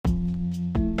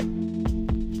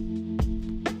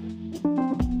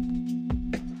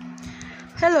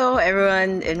Hello,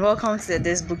 everyone, and welcome to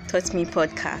This Book Taught Me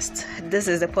podcast. This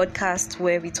is the podcast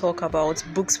where we talk about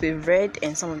books we've read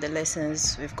and some of the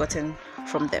lessons we've gotten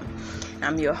from them.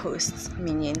 I'm your host,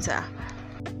 Minyenta.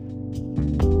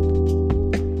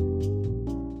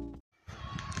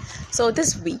 So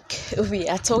this week we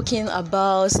are talking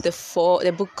about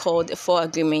the book called The Four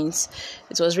Agreements.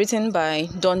 It was written by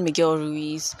Don Miguel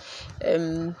Ruiz.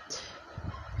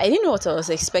 I didn't know what I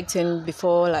was expecting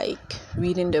before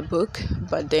reading the book,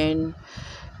 but then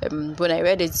when I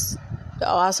read it,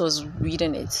 as I was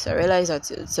reading it, I realized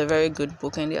that it's a very good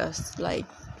book and there's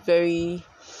very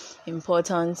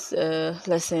important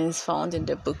lessons found in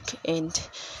the book and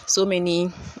so many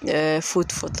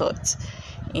food for thought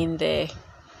in there.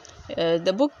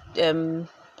 The book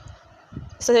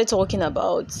started talking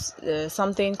about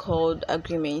something called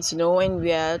agreements. When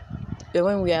we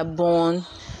are born.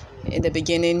 In the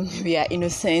beginning, we are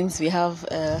innocent. We have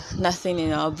nothing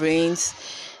in our brains.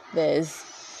 There's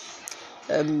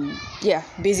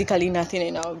basically nothing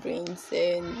in our brains,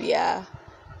 and we are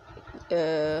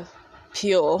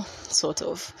pure, sort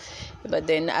of. But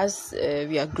then, as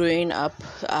we are growing up,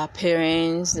 our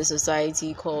parents, the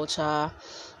society, culture,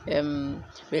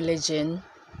 religion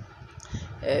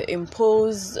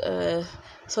impose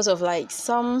sort of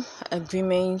some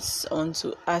agreements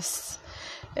onto us.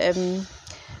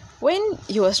 When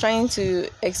he was trying to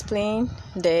explain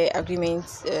the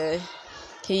agreements, I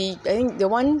think the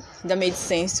one that made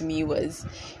sense to me was,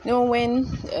 when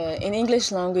in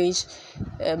English language,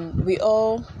 we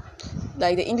all,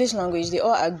 the English language, they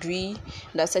all agree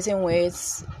that certain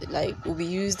words will be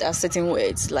used as certain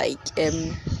words.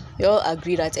 They all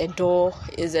agree that a door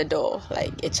is a door,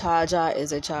 a charger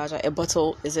is a charger, a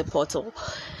bottle is a bottle,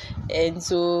 and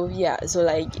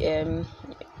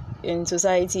in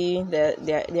society, there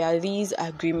are these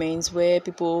agreements where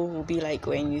people will be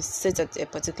when you sit at a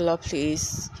particular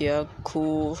place, you're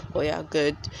cool or you're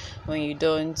good. When you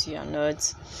don't, you're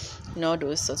not. All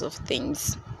those sorts of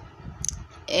things,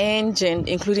 and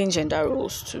including gender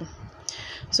roles too.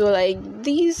 So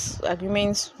these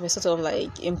agreements were sort of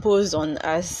imposed on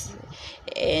us,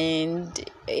 and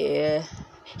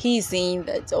he has seen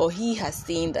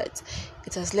that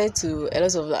it has led to a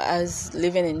lot of us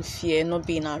living in fear, not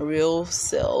being our real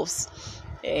selves,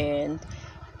 and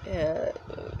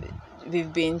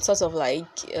we've been sort of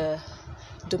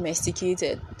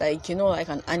domesticated, like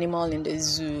an animal in the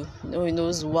zoo.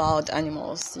 Those wild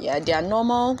animals. Yeah, their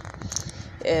normal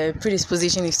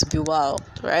predisposition is to be wild,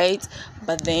 right?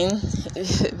 But then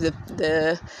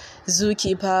the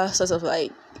zookeeper sort of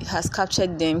has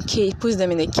captured them, puts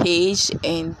them in a cage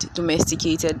and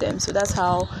domesticated them. So that's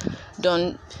how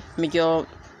Don Miguel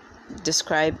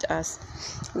described us.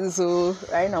 So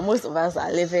right now most of us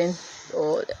are living,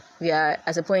 or we are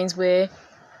at a point where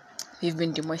we've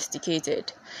been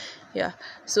domesticated. Yeah.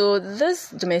 So this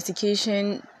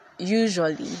domestication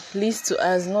usually leads to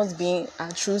us not being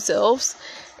our true selves,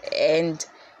 and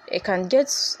it can get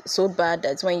so bad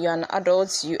that when you're an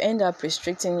adult, you end up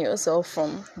restricting yourself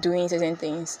from doing certain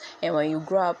things. And when you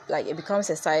grow up, it becomes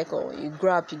a cycle. You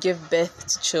grow up, you give birth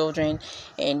to children,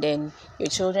 and then your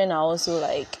children are also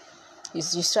you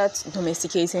start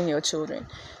domesticating your children.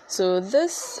 So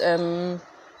this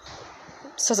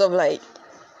sort of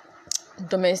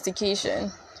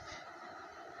domestication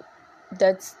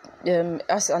that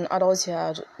as an adult you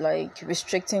are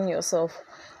restricting yourself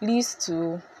leads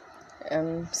to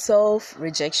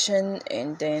self-rejection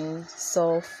and then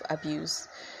self-abuse.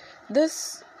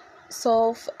 This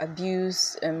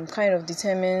self-abuse kind of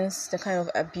determines the kind of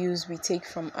abuse we take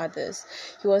from others.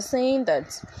 He was saying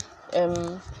that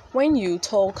when you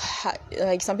talk,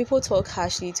 some people talk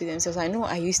harshly to themselves. I know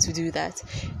I used to do that.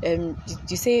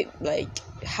 You say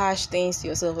harsh things to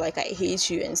yourself, I hate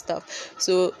you and stuff.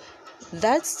 So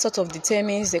that sort of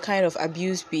determines the kind of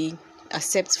abuse we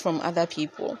accept from other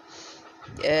people.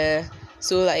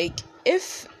 So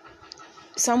if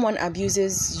someone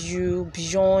abuses you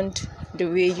beyond the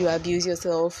way you abuse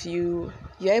yourself, you're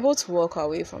able to walk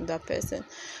away from that person.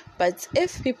 But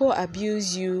if people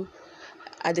abuse you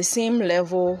at the same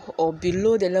level or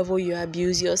below the level you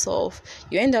abuse yourself,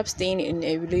 you end up staying in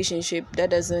a relationship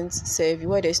that doesn't serve you,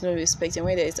 where there's no respect and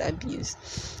where there's abuse.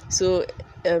 So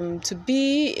to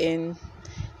be in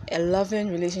a loving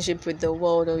relationship with the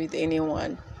world or with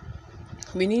anyone,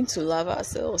 we need to love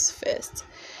ourselves first.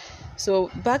 So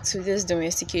back to this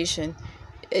domestication,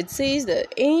 it says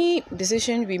that any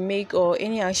decision we make or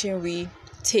any action we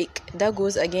take that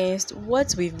goes against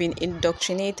what we've been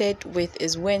indoctrinated with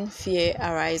is when fear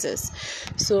arises.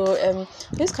 So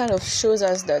this kind of shows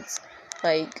us that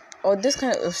or this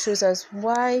kind of shows us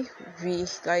why we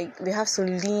have to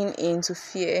lean into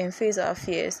fear and face our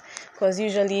fears, because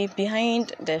usually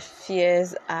behind the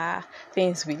fears are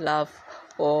things we love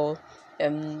or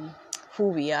who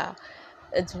we are.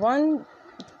 It's one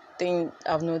thing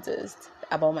I've noticed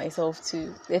about myself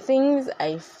too. The things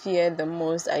I fear the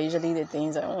most are usually the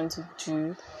things I want to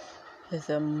do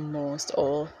the most,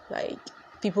 or like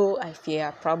people I fear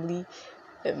are probably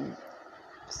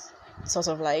sort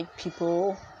of like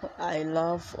people I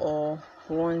love or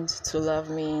want to love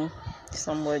me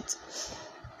somewhat.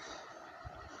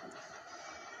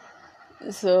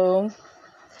 So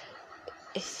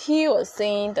he was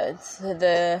saying that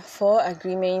the 4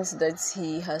 agreements that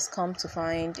he has come to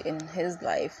find in his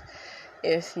life,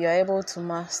 if you're able to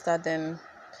master them,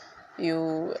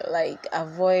 you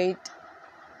avoid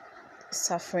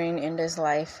suffering in this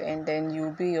life, and then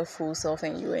you'll be your full self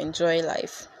and you enjoy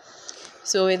life.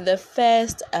 So with the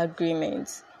first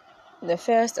agreement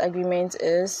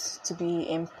is to be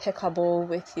impeccable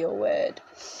with your word.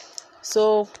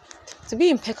 So to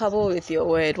be impeccable with your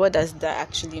word, what does that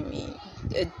actually mean?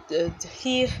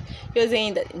 He was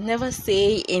saying that never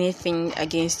say anything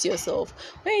against yourself.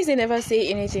 When you say never say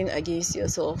anything against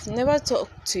yourself, never talk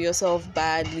to yourself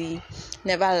badly,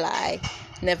 never lie,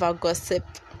 never gossip,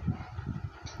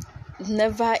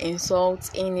 never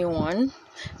insult anyone,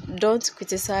 don't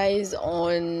criticize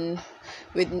don't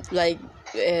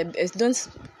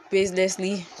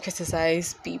baselessly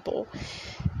criticize people.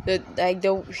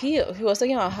 He was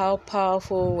talking about how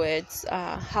powerful words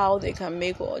are, how they can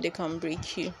make or they can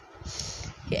break you.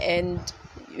 And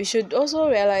we should also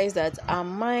realize that our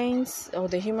minds, or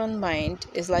the human mind,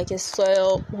 is like a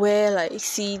soil where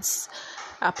seeds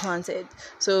are planted.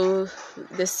 So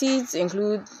the seeds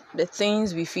include the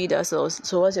things we feed ourselves.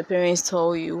 So what your parents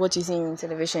tell you, what you see in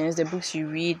television, the books you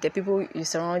read, the people you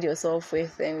surround yourself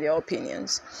with, and their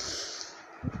opinions,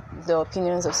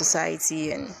 of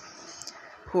society and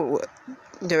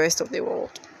the rest of the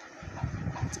world.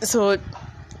 So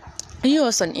you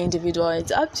as an individual,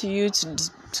 it's up to you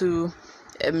to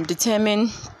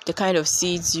determine the kind of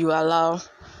seeds you allow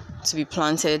to be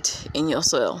planted in your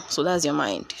soil. So that's your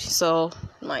mind. So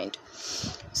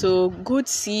good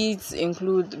seeds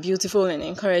include beautiful and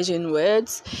encouraging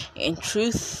words and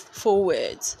truthful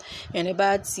words, and the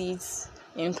bad seeds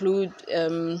include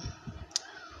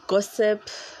gossip,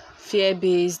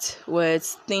 fear-based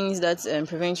words, things that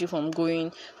prevent you from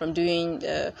doing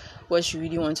what you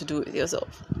really want to do with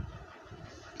yourself.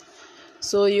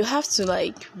 So you have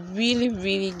to really,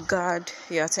 really guard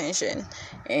your attention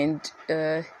and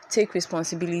take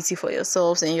responsibility for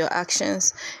yourselves and your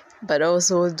actions, but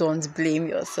also don't blame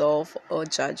yourself or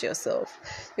judge yourself.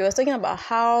 He was talking about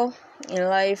how in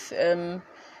life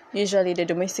usually the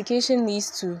domestication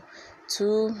leads to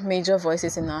 2 major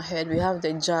voices in our head. We have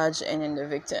the judge and then the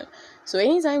victim. So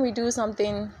anytime we do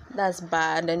something that's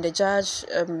bad, then the judge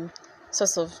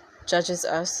sort of judges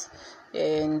us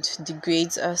and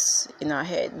degrades us in our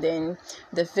head. Then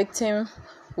the victim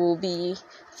will be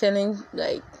feeling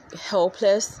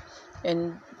helpless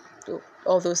and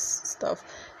all those stuff.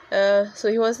 So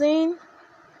he was saying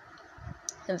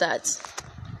that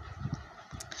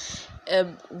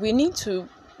we need to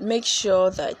make sure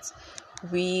that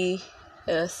we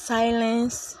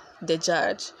silence the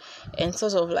judge and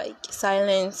sort of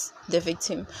silence the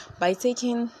victim by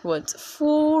taking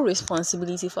full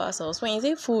responsibility for ourselves. When you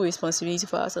take full responsibility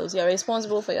for ourselves, you are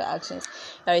responsible for your actions.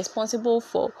 You are responsible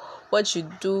for what you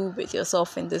do with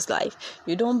yourself in this life.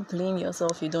 You don't blame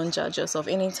yourself. You don't judge yourself.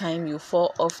 Anytime you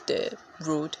fall off the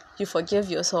road, you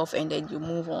forgive yourself and then you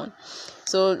move on.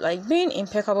 So being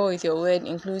impeccable with your word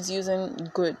includes using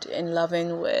good and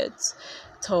loving words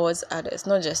towards others,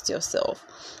 not just yourself,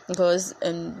 because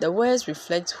the words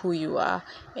reflect who you are,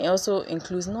 and also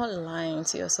includes not lying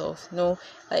to yourself. No,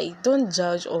 don't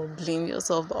judge or blame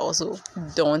yourself, but also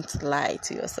don't lie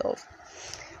to yourself.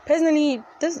 Personally,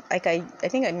 this I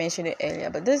think I mentioned it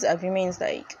earlier, but this agreement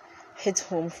hit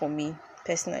home for me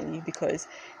personally, because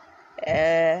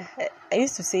I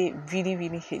used to say really,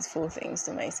 really hateful things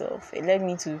to myself. It led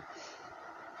me to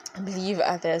believe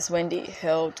others when they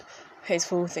held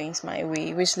hateful things my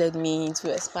way, which led me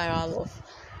into a spiral of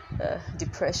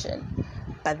depression.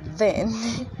 But then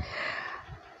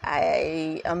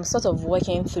I am sort of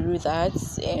working through that,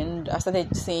 and I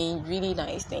started saying really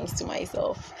nice things to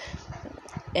myself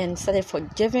and started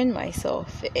forgiving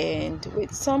myself, and with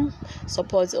the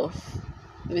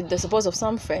support of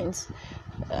some friends,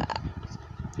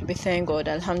 we thank God,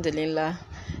 alhamdulillah,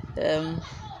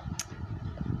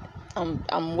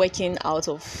 I'm working out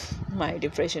of my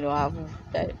depression, or I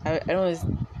don't know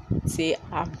say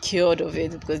I'm cured of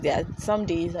it, because there are some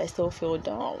days I still feel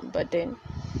down, but then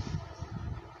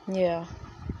yeah,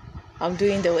 I'm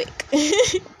doing the work.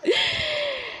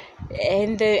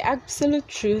 And the absolute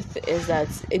truth is that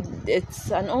it's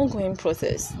an ongoing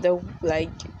process. The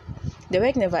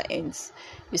work never ends.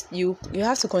 You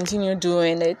have to continue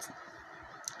doing it,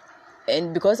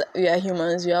 and because we are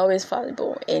humans, we are always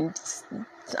fallible. And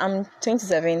I'm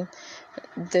 27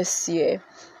 this year.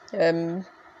 You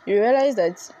realize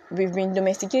that we've been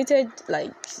domesticated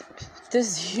like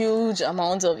this huge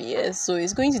amount of years, so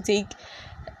it's going to take,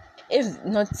 if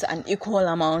not an equal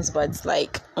amount, but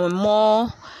like a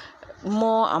more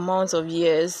amount of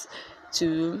years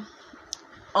to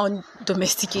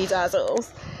undomesticate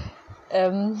ourselves.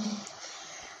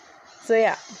 So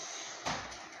yeah,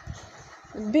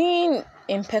 being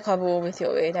impeccable with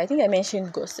your word. I think I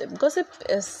mentioned gossip. Gossip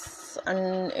is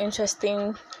an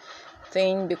interesting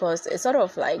thing because it sort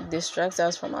of like distracts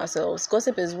us from ourselves.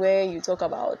 Gossip is where you talk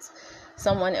about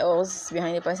someone else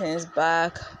behind the person's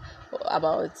back,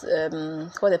 about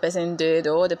what the person did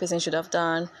or what the person should have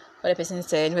done, what the person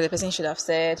said, what the person should have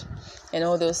said, and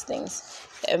all those things.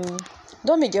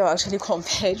 Don Miguel actually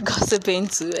compared gossiping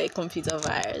to a computer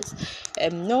virus.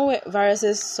 No,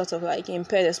 viruses sort of like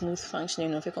impair the smooth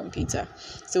functioning of a computer.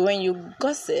 So when you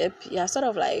gossip, you're sort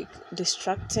of like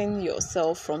distracting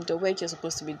yourself from the work you're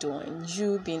supposed to be doing,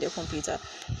 you being the computer,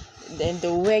 then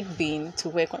the work being to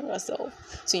work on yourself,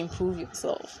 to improve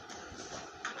yourself.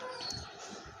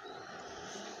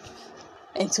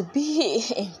 And to be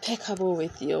impeccable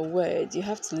with your words, you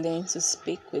have to learn to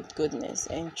speak with goodness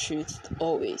and truth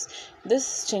always.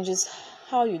 This changes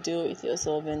how you deal with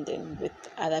yourself and then with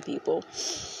other people.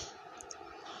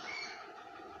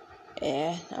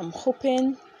 And I'm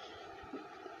hoping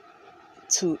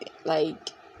to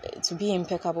be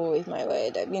impeccable with my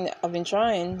word. I mean, I've been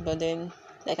trying, but then,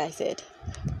 like I said,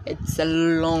 it's a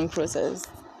long process.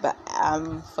 But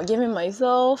I'm forgiving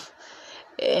myself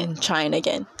and trying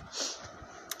again.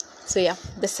 So yeah,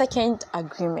 the second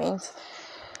agreement: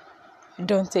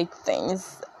 don't take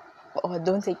things or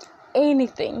don't take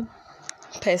anything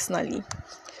personally.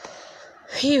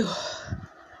 Phew.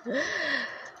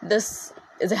 This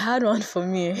is a hard one for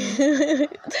me. I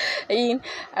mean,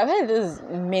 I've heard this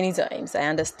many times. I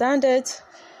understand it,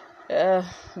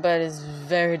 but it's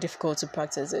very difficult to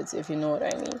practice it, if you know what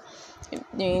I mean.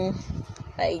 I mean,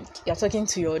 like, you're talking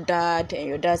to your dad and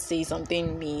your dad says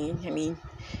something mean. I mean,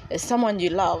 it's someone you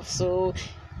love, so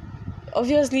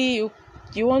obviously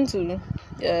you want to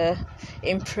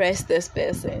impress this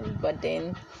person, but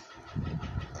then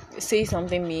say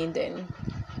something mean, then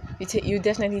you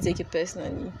definitely take it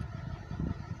personally.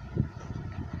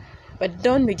 But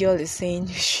Don Miguel is saying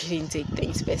you shouldn't take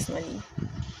things personally.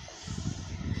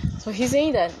 So he's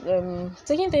saying that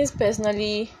taking things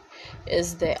personally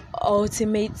is the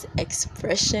ultimate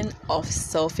expression of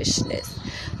selfishness.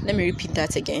 Let me repeat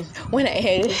that again. When I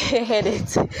heard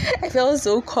it, I felt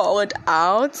so called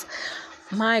out.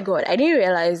 My God, I didn't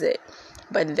realize it.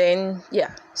 But then,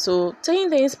 yeah. So taking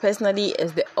things personally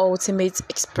is the ultimate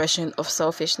expression of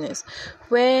selfishness,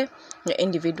 where the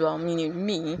individual, meaning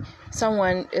me,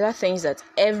 someone that thinks that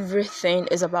everything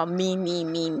is about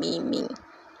me.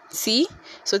 See?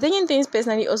 So taking things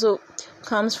personally also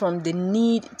comes from the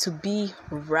need to be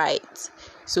right.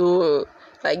 So,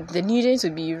 like, the needing to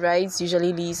be right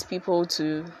usually leads people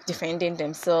to defending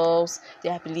themselves,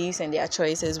 their beliefs and their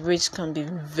choices, which can be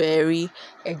very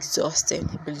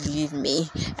exhausting. Believe me,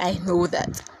 I know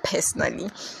that personally.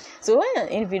 So when an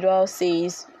individual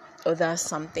says or does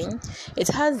something, it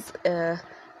has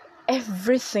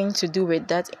everything to do with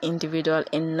that individual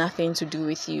and nothing to do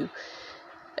with you.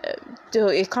 So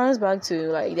it comes back to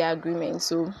like the agreement.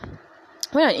 So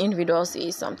when an individual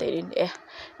says something, it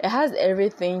has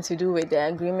everything to do with the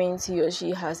agreement he or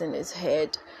she has in his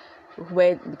head,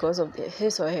 because of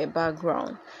his or her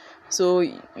background. So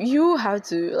you have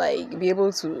to like be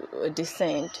able to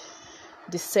discern,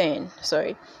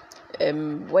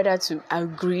 whether to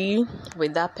agree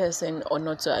with that person or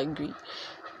not to agree.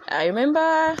 I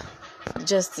remember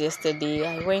just yesterday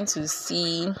I went to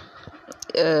see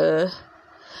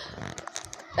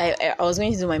I was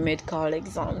going to do my medical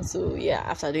exam. So yeah,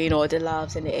 after doing all the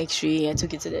labs and the x-ray, I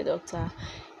took it to the doctor,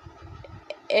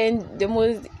 and the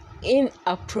most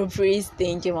inappropriate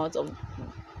thing came out of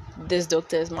this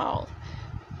doctor's mouth.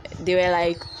 They were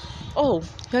like, "Oh,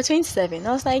 you're 27."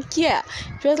 I was like, "Yeah."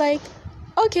 She was like,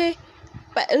 "Okay,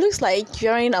 but it looks like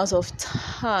you're running out of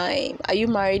time. Are you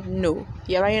married?" "No,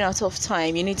 you're running out of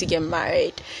time. You need to get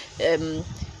married.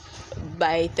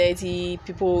 By 30,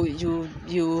 people,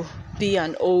 you be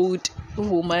an old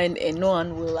woman and no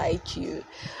one will like you."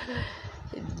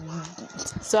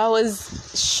 So I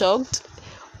was shocked,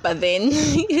 but then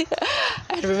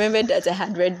I remembered that I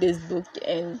had read this book,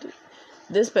 and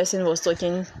this person was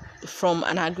talking from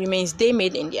an agreement they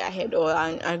made in their head, or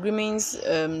an agreements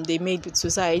they made with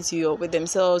society or with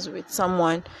themselves, with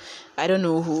someone, I don't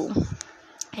know who,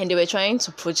 and they were trying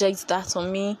to project that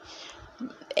on me.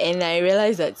 And I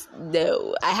realized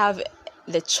that I have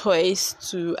the choice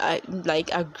to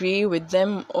agree with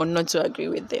them or not to agree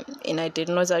with them, and I did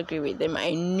not agree with them.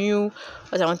 I knew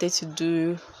what I wanted to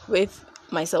do with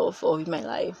myself or with my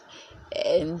life,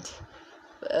 and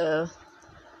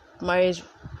marriage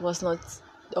was not,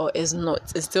 or is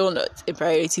still not a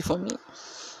priority for me.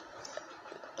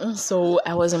 So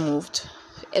I wasn't moved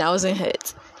and I wasn't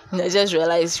hurt, and I just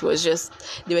realized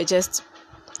they were just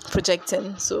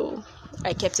projecting. So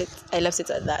I left it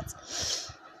at that.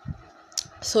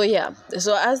 So yeah,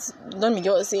 so as Don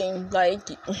Miguel was saying, like,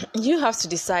 you have to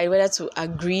decide whether to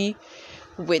agree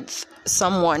with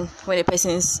someone when the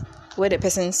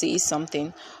person says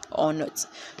something or not.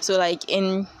 So like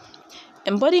in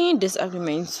embodying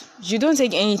disagreement, you don't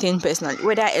take anything personally,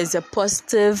 whether it's a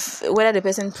positive, whether the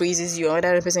person praises you or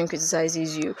whether the person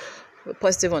criticizes you,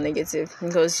 positive or negative,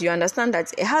 because you understand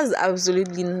that it has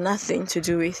absolutely nothing to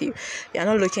do with you. You're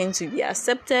not looking to be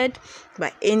accepted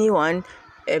by anyone.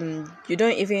 You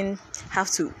don't even have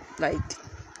to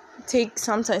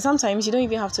sometimes you don't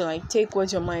even have to take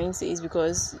what your mind says,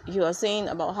 because you are saying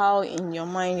about how in your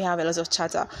mind you have a lot of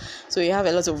chatter, so you have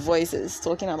a lot of voices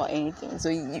talking about anything, so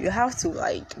you have to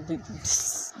be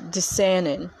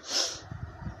discerning.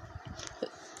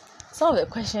 Some of the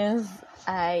questions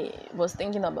I was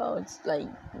thinking about,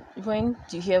 when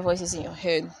you hear voices in your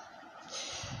head,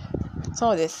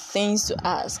 some of the things to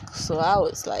ask. So I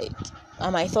was like,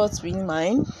 are my thoughts really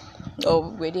mine, or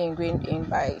were they ingrained in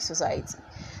by society?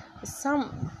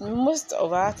 Most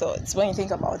of our thoughts, when you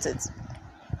think about it,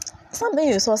 something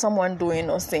you saw someone doing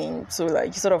or saying, so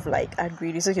you sort of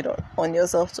agree, you took it on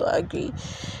yourself to agree.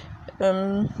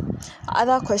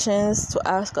 Other questions to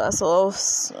ask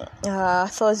ourselves: are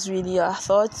thoughts really our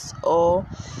thoughts,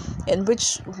 and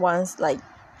which ones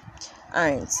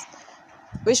aren't?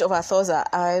 Which of our thoughts are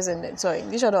ours,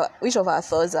 which of our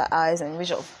thoughts are ours, and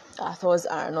which of our thoughts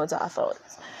are not our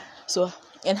thoughts? So,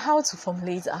 and how to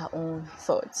formulate our own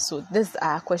thoughts. So these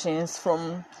are questions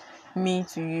from me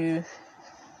to you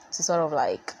to sort of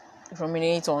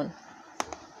ruminate on.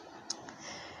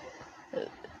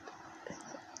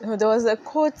 There was a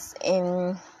quote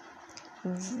in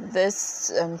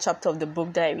this chapter of the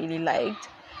book that I really liked.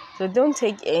 So don't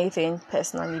take anything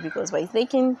personally, because by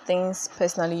taking things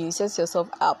personally, you set yourself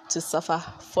up to suffer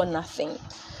for nothing.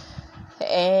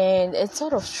 And it's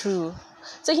sort of true.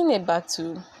 Taking it back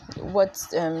to what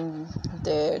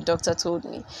the doctor told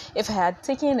me, if I had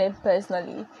taken it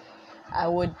personally, I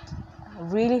would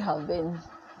really have been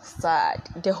sad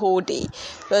the whole day,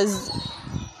 because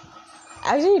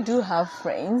I actually do have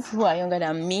friends who are younger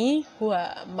than me, who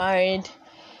are married,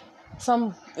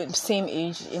 some same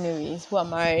age anyways, who are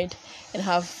married and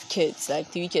have kids,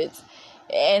 3 kids.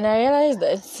 And I realized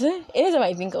that anytime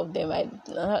I think of them,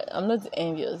 I'm not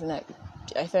envious, and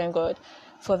I thank God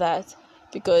for that,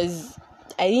 because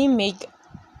I didn't make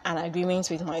an agreement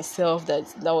with myself that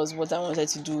was what I wanted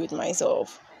to do with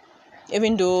myself,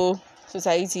 even though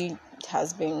society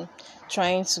has been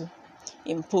trying to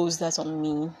impose that on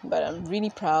me. But I'm really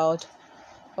proud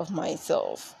of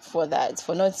myself for that,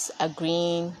 for not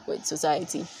agreeing with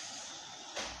society,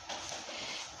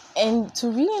 and to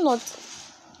really not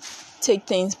take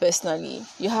things personally.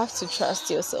 You have to trust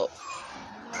yourself.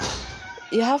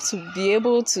 You have to be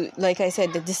able to, like I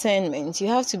said, the discernment. You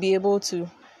have to be able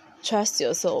to trust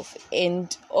yourself,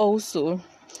 and also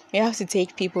you have to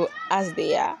take people as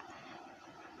they are.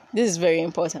 This is very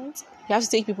important. You have to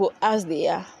take people as they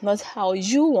are, not how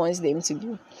you want them to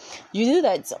be. You do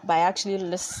that by actually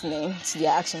listening to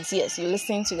their actions. Yes, you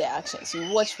listen to their actions.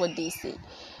 You watch what they say,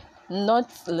 not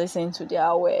listen to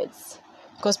their words.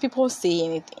 Because people say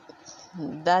anything.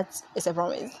 That is a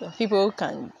promise. People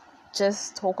can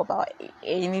just talk about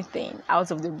anything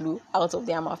out of the blue, out of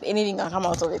their mouth. Anything can come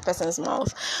out of a person's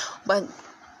mouth. But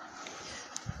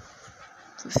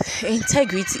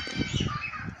integrity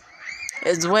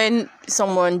is when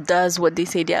someone does what they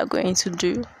say they are going to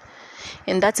do,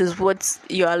 and that is what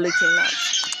you are looking at.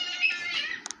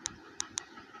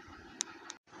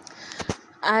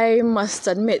 I must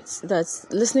admit that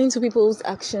listening to people's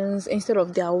actions instead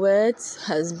of their words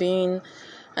has been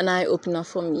an eye-opener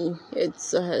for me. It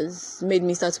has made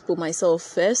me start to put myself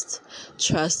first,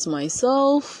 trust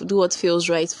myself, do what feels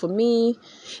right for me,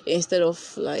 instead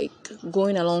of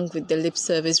going along with the lip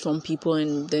service from people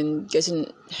and then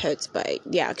getting hurt by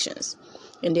their actions.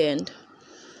 in the end.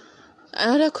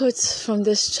 Another quote from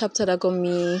this chapter that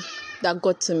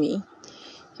got to me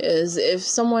is, if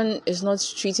someone is not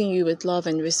treating you with love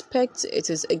and respect, it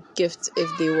is a gift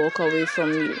if they walk away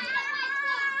from you.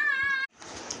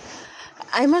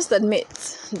 I must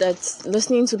admit that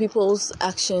listening to people's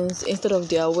actions instead of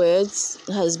their words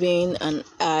has been an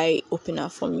eye-opener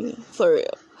for me, for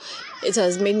real. It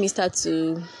has made me start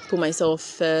to put myself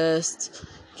first,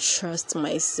 trust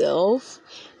myself,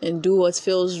 and do what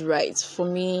feels right for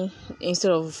me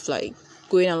instead of like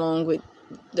going along with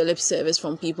the lip service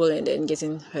from people and then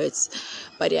getting hurt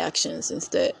by their actions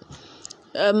instead.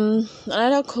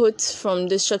 Another quote from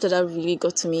this chapter that really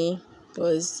got to me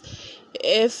was,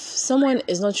 if someone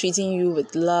is not treating you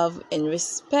with love and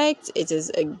respect, it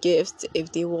is a gift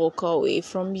if they walk away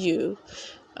from you.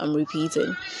 I'm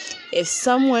repeating. If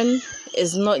someone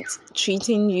is not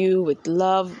treating you with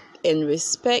love and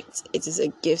respect, it is a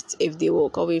gift if they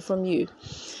walk away from you.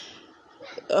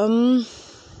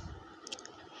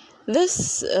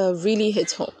 This really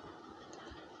hits home.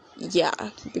 Yeah,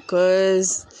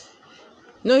 because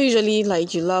usually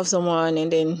like you love someone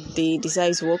and then they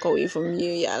decide to walk away from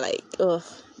you. Yeah, like, ugh,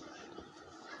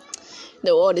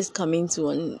 the world is coming to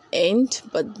an end.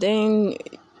 But then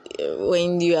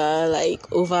when you are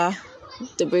like over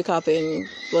the breakup and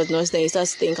whatnot, then you start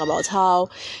to think about how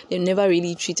they never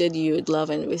really treated you with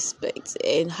love and respect,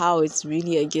 and how it's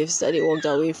really a gift that they walked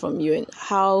away from you, and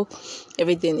how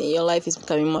everything in your life is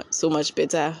becoming so much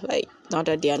better, like now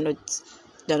that they're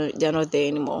not there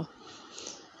anymore.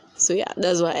 So yeah,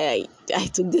 that's why I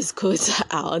took this quote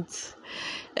out.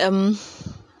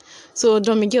 So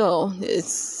Don Miguel is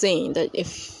saying that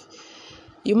if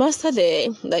you master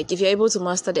if you're able to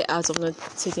master the art of not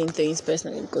taking things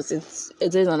personally, because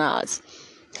it is an art,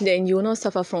 then you will not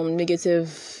suffer from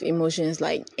negative emotions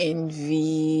like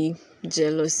envy,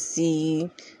 jealousy,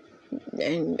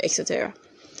 and etc.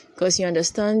 Because you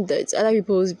understand that other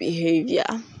people's behavior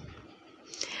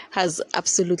has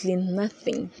absolutely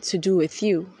nothing to do with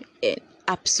you and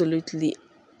absolutely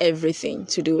everything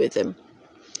to do with them.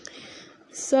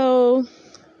 So,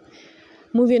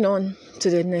 moving on to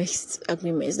the next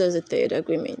agreement. There's a third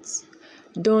agreement.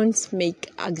 Don't make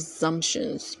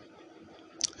assumptions.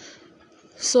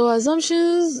 So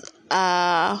assumptions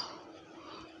are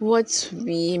what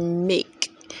we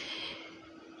make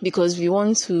because we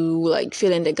want to like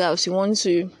fill in the gaps. We want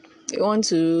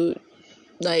to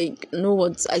like know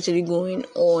what's actually going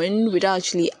on without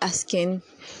actually asking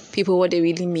people what they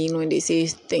really mean when they say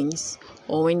things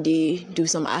or when they do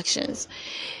some actions.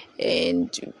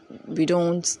 And we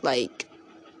don't like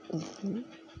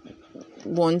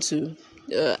want to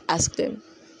ask them.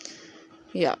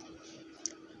 Yeah.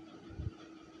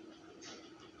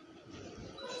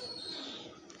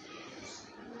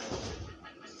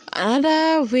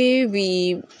 Another way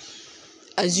we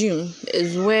assume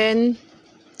is when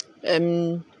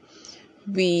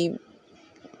we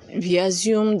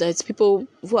assume that people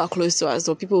who are close to us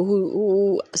or people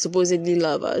who supposedly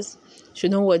love us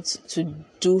should know what to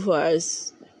do for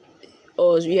us,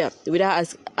 or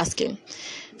without asking.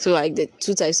 So like the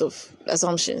two types of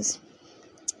assumptions.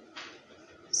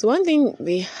 So one thing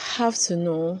we have to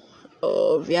know,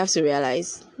 or we have to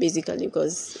realize basically,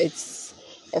 because it's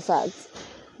a fact,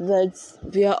 that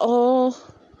we are all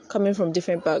coming from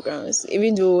different backgrounds,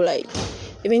 even though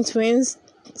even twins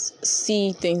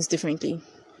see things differently.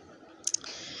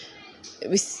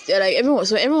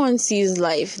 Everyone sees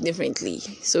life differently,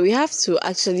 so we have to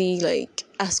actually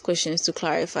ask questions to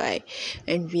clarify,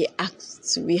 and we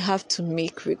have to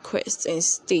make requests and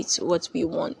state what we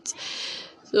want.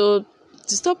 So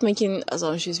to stop making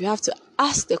assumptions, we have to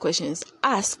ask the questions.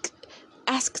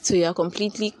 Ask till you're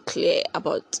completely clear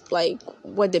about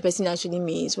what the person actually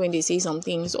means when they say some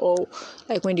things, or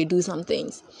when they do some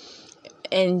things.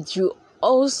 And you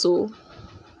also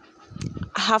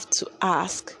have to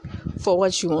ask for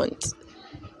what you want.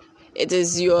 It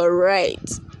is your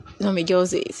right. No, Miguel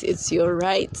says it's your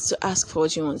right to ask for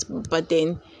what you want. But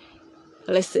then,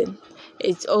 listen,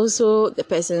 it's also the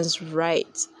person's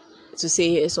right to say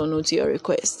yes or no to your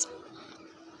request.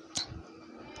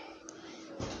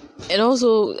 And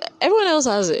also, everyone else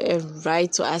has a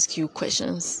right to ask you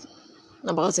questions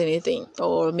about anything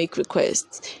or make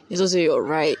requests. It's also your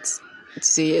right to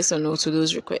say yes or no to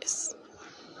those requests.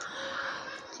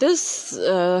 This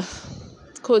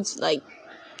quote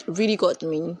really got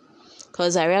me,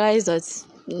 because I realized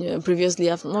that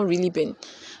previously I've not really been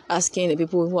asking the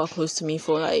people who are close to me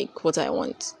for what I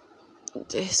want.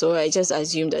 So I just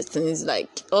assumed that things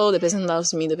the person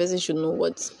loves me, the person should know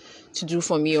what to do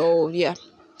for me,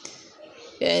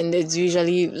 and it's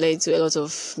usually led to a lot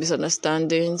of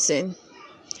misunderstandings and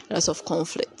lots of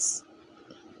conflicts,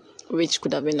 which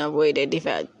could have been avoided if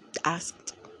I had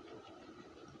asked.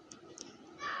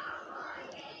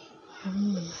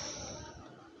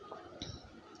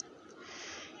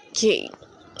 Okay,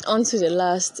 on to the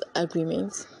last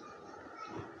agreement.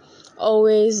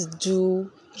 Always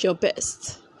do your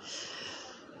best.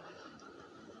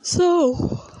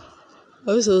 So,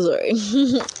 I'm so sorry.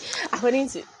 According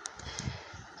to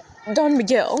Don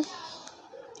Miguel,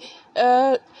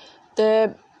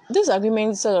 this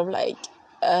agreement sort of like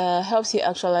helps you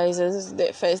actualizes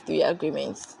the first three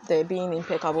agreements. The being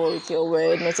impeccable with your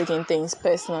word, not taking things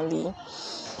personally,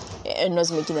 and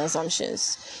not making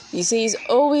assumptions. He says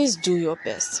always do your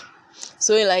best.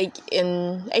 So like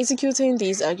in executing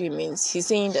these agreements, he's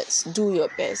saying that do your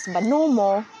best, but no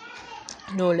more,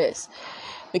 no less.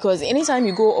 Because anytime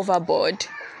you go overboard,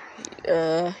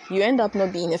 you end up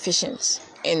not being efficient.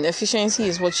 And efficiency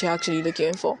is what you're actually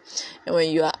looking for. And when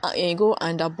you go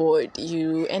underboard,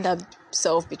 you end up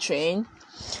self-betraying,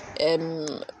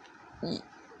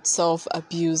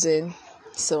 self-abusing,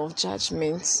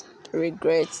 self-judgment,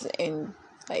 regret, and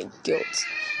like guilt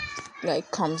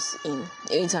like comes in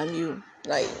anytime you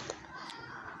like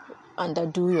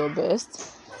underdo your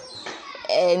best.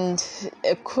 And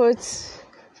a quote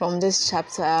from this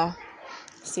chapter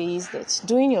says that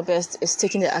doing your best is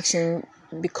taking the action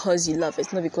because you love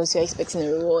it, not because you're expecting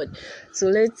a reward. So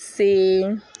let's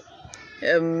say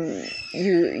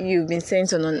you've been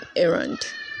sent on an errand.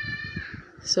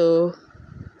 So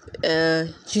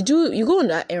you go on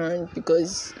that errand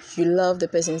because you love the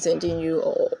person sending you,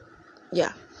 or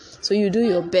yeah. So you do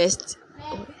your best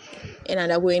in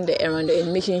undergoing the errand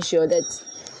and making sure that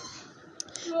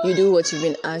you do what you've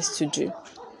been asked to do.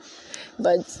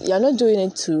 But you're not doing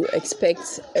it to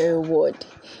expect a reward.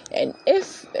 And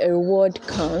if a reward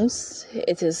comes,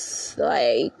 it is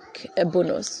like a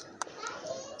bonus.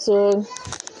 So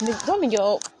Don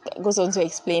Miguel goes on to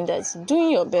explain that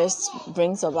doing your best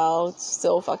brings about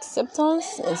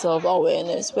self-acceptance and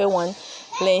self-awareness, where one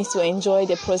learns to enjoy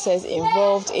the process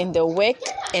involved in the work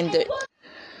and the...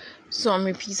 So I'm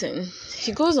repeating.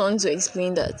 He goes on to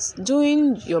explain that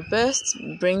doing your best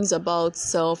brings about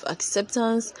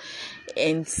self-acceptance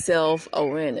and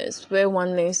self-awareness, where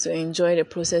one learns to enjoy the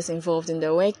process involved in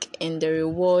the work, and the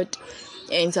reward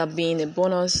ends up being a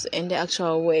bonus, and the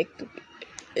actual work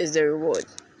is the reward.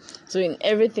 So in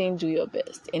everything, do your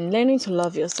best. In learning to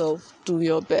love yourself, do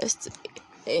your best.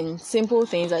 In simple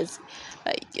things as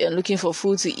like you're looking for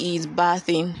food to eat,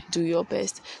 bathing, do your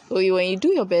best. So when you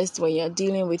do your best, when you're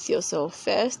dealing with yourself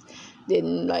first,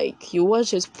 then like you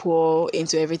watch it pour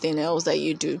into everything else that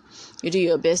you do. You do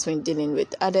your best when dealing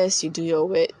with others. You do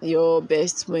your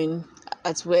best when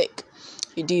at work.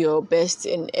 You do your best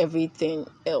in everything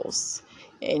else,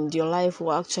 and your life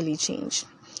will actually change.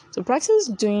 So practice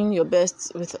doing your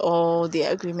best with all the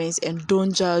agreements, and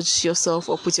don't judge yourself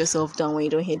or put yourself down when you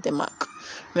don't hit the mark.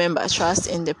 Remember, trust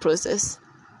in the process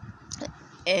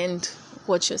and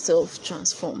watch yourself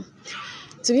transform.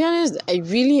 To be honest, I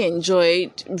really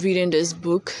enjoyed reading this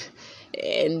book,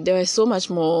 and there is so much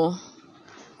more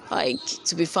like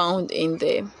to be found in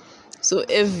there. So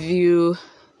if you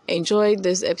enjoyed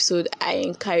this episode, I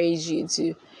encourage you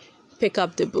to pick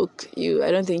up the book.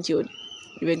 I don't think you would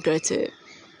regret it.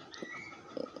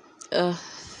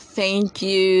 Thank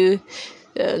you,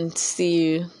 and see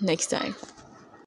you next time.